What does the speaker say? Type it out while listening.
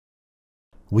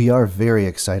We are very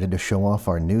excited to show off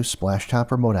our new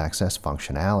Splashtop remote access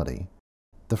functionality.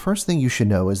 The first thing you should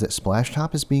know is that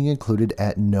Splashtop is being included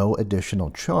at no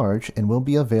additional charge and will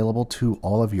be available to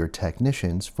all of your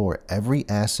technicians for every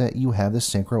asset you have the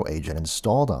Syncro agent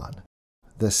installed on.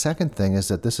 The second thing is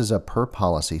that this is a per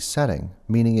policy setting,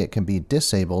 meaning it can be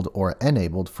disabled or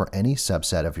enabled for any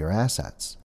subset of your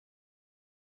assets.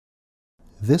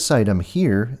 This item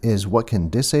here is what can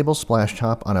disable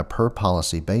Splashtop on a per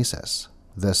policy basis.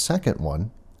 The second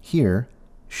one, here,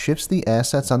 shifts the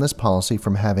assets on this policy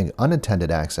from having unattended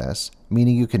access,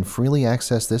 meaning you can freely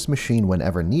access this machine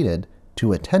whenever needed,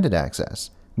 to attended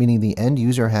access, meaning the end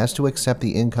user has to accept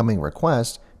the incoming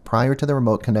request prior to the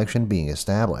remote connection being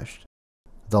established.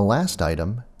 The last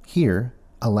item, here,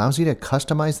 allows you to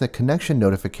customize the connection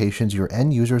notifications your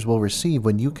end users will receive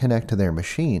when you connect to their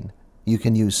machine. You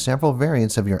can use several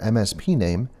variants of your MSP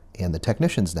name and the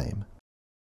technician's name.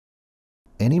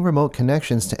 Any remote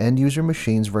connections to end-user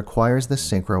machines requires the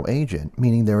Syncro agent,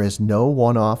 meaning there is no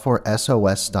one-off or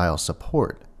SOS-style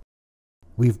support.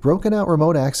 We've broken out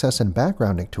remote access and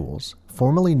backgrounding tools,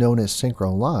 formerly known as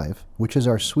Syncro Live, which is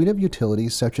our suite of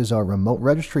utilities such as our remote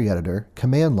registry editor,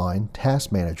 command line,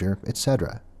 task manager,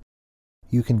 etc.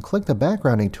 You can click the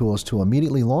backgrounding tools to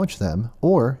immediately launch them,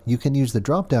 or you can use the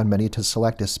drop-down menu to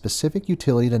select a specific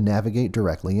utility to navigate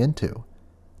directly into.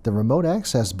 The remote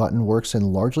access button works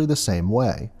in largely the same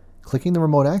way. Clicking the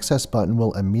remote access button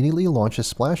will immediately launch a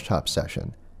Splashtop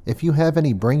session. If you have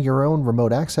any bring your own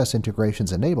remote access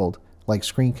integrations enabled, like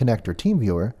Screen Connect or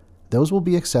TeamViewer, those will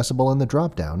be accessible in the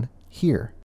dropdown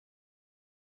here.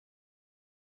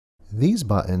 These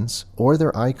buttons, or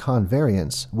their icon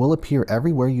variants, will appear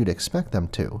everywhere you'd expect them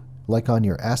to, like on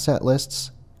your asset lists,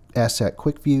 asset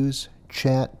quick views,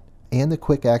 chat, and the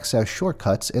quick access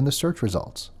shortcuts in the search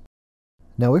results.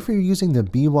 Now, if you're using the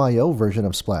BYO version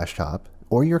of Splashtop,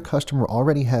 or your customer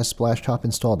already has Splashtop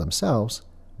installed themselves,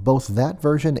 both that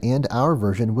version and our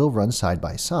version will run side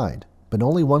by side, but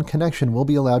only one connection will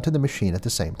be allowed to the machine at the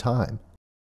same time.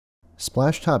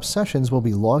 Splashtop sessions will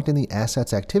be logged in the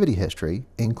asset's activity history,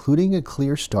 including a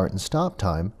clear start and stop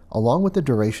time, along with the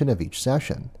duration of each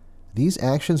session. These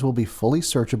actions will be fully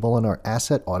searchable in our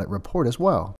asset audit report as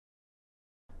well.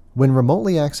 When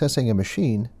remotely accessing a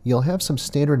machine, you'll have some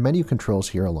standard menu controls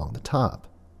here along the top.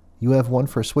 You have one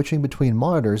for switching between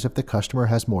monitors if the customer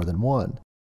has more than one.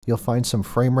 You'll find some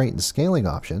frame rate and scaling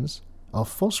options, a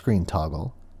full screen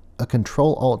toggle, a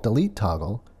Control-Alt-Delete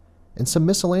toggle, and some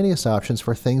miscellaneous options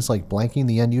for things like blanking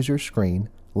the end user's screen,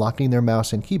 locking their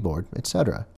mouse and keyboard,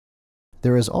 etc.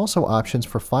 There is also options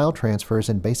for file transfers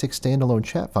and basic standalone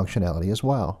chat functionality as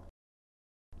well.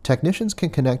 Technicians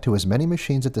can connect to as many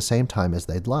machines at the same time as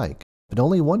they'd like, but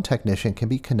only one technician can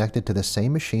be connected to the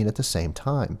same machine at the same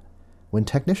time. When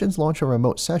technicians launch a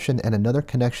remote session and another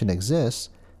connection exists,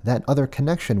 that other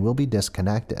connection will be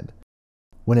disconnected.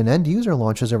 When an end user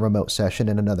launches a remote session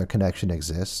and another connection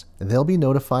exists, they'll be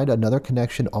notified another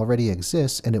connection already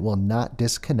exists and it will not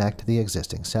disconnect the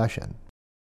existing session.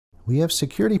 We have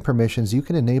security permissions you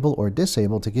can enable or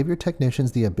disable to give your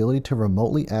technicians the ability to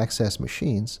remotely access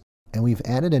machines, and we've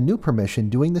added a new permission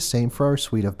doing the same for our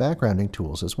suite of backgrounding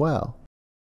tools as well.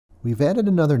 We've added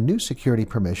another new security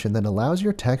permission that allows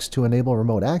your techs to enable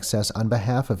remote access on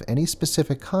behalf of any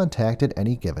specific contact at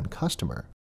any given customer.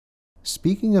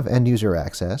 Speaking of end-user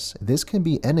access, this can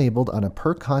be enabled on a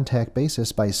per-contact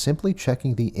basis by simply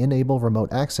checking the Enable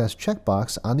Remote Access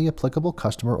checkbox on the applicable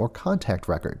customer or contact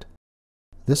record.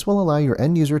 This will allow your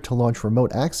end user to launch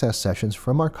remote access sessions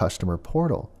from our customer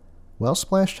portal. While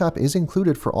Splashtop is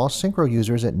included for all Syncro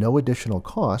users at no additional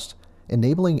cost,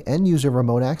 enabling end-user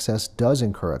remote access does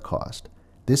incur a cost.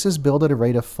 This is billed at a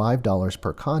rate of $5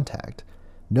 per contact.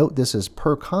 Note this is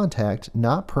per contact,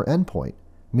 not per endpoint,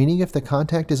 meaning if the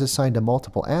contact is assigned to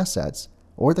multiple assets,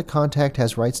 or the contact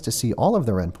has rights to see all of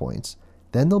their endpoints,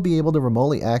 then they'll be able to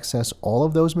remotely access all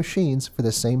of those machines for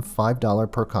the same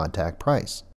 $5 per contact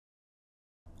price.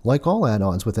 Like all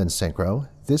add-ons within Syncro,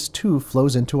 this too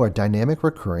flows into our dynamic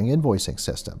recurring invoicing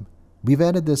system. We've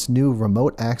added this new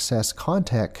remote access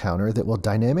contact counter that will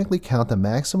dynamically count the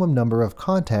maximum number of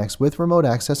contacts with remote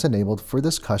access enabled for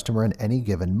this customer in any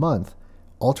given month,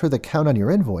 alter the count on your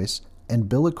invoice, and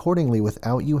bill accordingly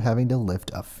without you having to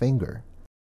lift a finger.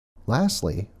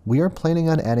 Lastly, we are planning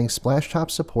on adding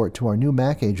Splashtop support to our new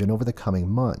Mac agent over the coming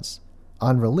months.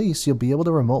 On release, you'll be able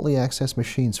to remotely access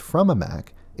machines from a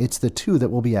Mac. It's the two that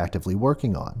we'll be actively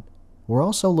working on. We're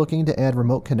also looking to add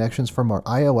remote connections from our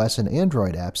iOS and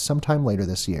Android apps sometime later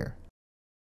this year.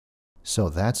 So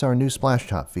that's our new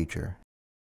Splashtop feature.